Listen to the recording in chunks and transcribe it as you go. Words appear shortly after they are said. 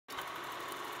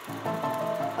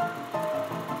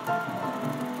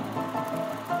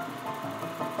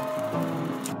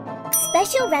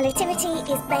Special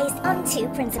relativity is based on two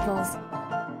principles.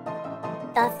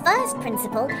 The first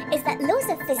principle is that laws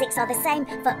of physics are the same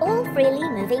for all freely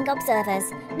moving observers,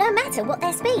 no matter what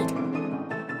their speed.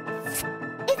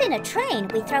 If in a train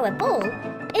we throw a ball,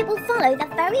 it will follow the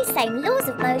very same laws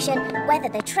of motion whether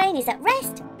the train is at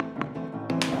rest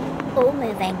or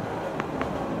moving.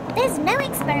 There's no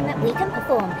experiment we can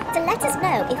perform to let us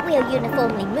know if we are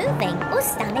uniformly moving or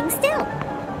standing still.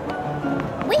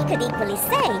 We could equally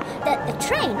say that the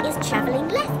train is travelling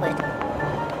leftward,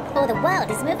 or the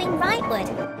world is moving rightward.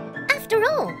 After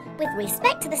all, with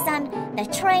respect to the sun, the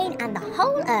train and the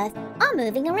whole Earth are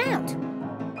moving around.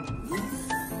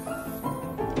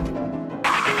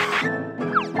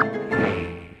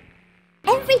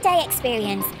 Everyday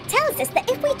experience tells us that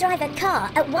if we drive a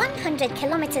car at 100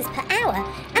 kilometers per hour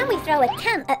and we throw a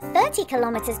can at 30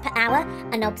 kilometers per hour,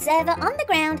 an observer on the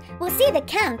ground will see the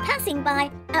can passing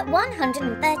by at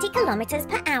 130 kilometers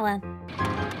per hour.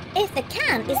 If the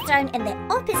can is thrown in the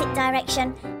opposite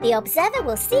direction, the observer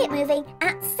will see it moving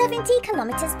at 70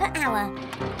 kilometers per hour.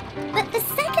 But the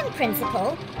second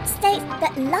principle states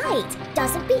that light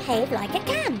doesn't behave like a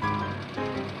can.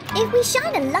 If we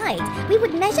shine a light, we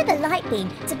would measure the light beam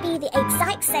to be the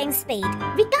exact same speed,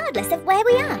 regardless of where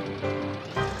we are.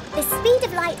 The speed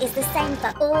of light is the same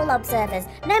for all observers,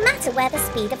 no matter where the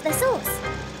speed of the source.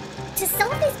 To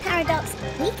solve this paradox,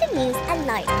 we can use a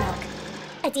light clock,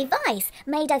 a device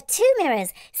made of two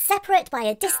mirrors separate by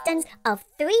a distance of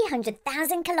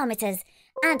 300,000 kilometers,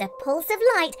 and a pulse of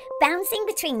light bouncing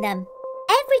between them.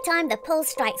 Every time the pulse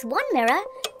strikes one mirror,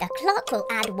 the clock will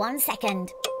add 1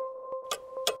 second.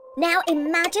 Now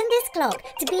imagine this clock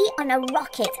to be on a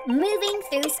rocket moving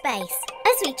through space.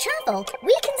 As we travel,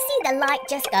 we can see the light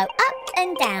just go up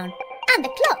and down, and the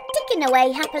clock ticking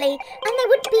away happily, and there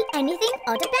wouldn't be anything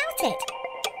odd about it.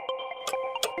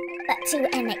 But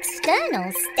to an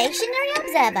external stationary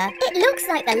observer, it looks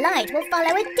like the light will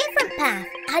follow a different path,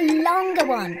 a longer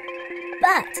one.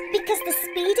 But because the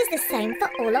speed is the same for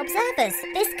all observers,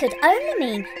 this could only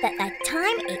mean that the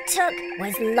time it took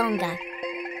was longer.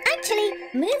 Actually,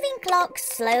 moving clocks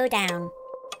slow down.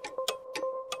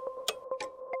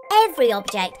 Every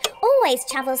object always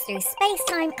travels through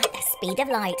space-time at the speed of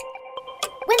light.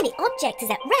 When the object is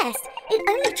at rest, it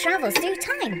only travels through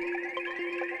time.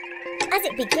 As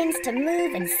it begins to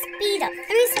move and speed up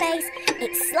through space,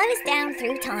 it slows down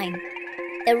through time.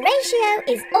 The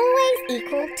ratio is always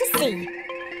equal to c.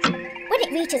 When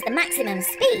it reaches the maximum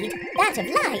speed, that of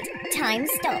light, time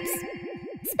stops.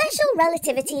 Special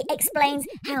relativity explains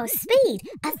how speed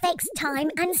affects time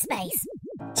and space.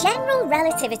 General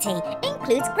relativity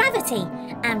includes gravity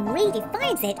and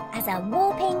redefines it as a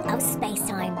warping of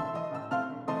space-time.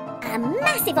 A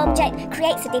massive object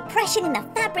creates a depression in the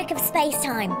fabric of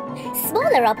space-time.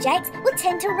 Smaller objects will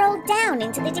tend to roll down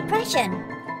into the depression.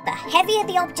 The heavier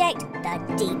the object,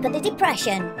 the deeper the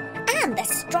depression, and the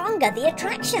stronger the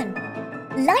attraction.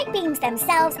 Light beams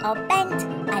themselves are bent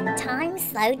and time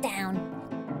slowed down.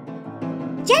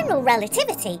 General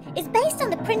relativity is based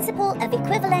on the principle of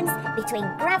equivalence between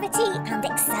gravity and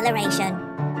acceleration.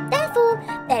 Therefore,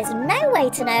 there's no way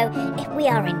to know if we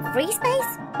are in free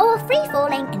space or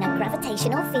free-falling in a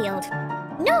gravitational field,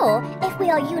 nor if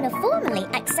we are uniformly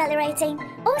accelerating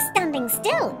or standing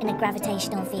still in a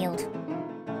gravitational field.